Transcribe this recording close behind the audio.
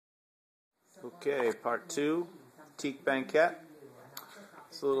Okay, part 2, Teak Banquette.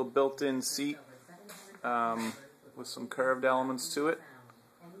 It's a little built-in seat with some curved elements to it.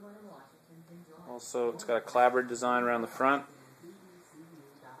 Also, it's got a clapboard design around the front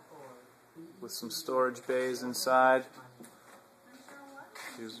with some storage bays inside.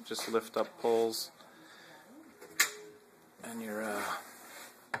 These are just lift-up pulls. And your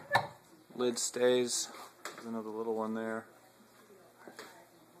lid stays. There's another little one there.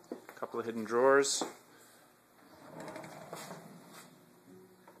 A couple of hidden drawers.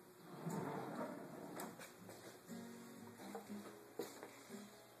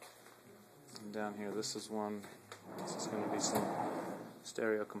 And down here, this is one. This is going to be some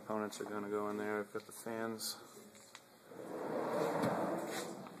stereo components are going to go in there. I've got the fans.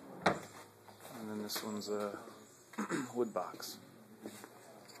 And then this one's a wood box.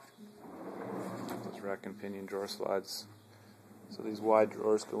 Those rack and pinion drawer slides. So these wide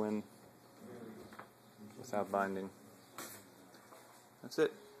drawers go in without binding. That's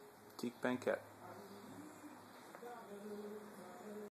it. Teak Banquette.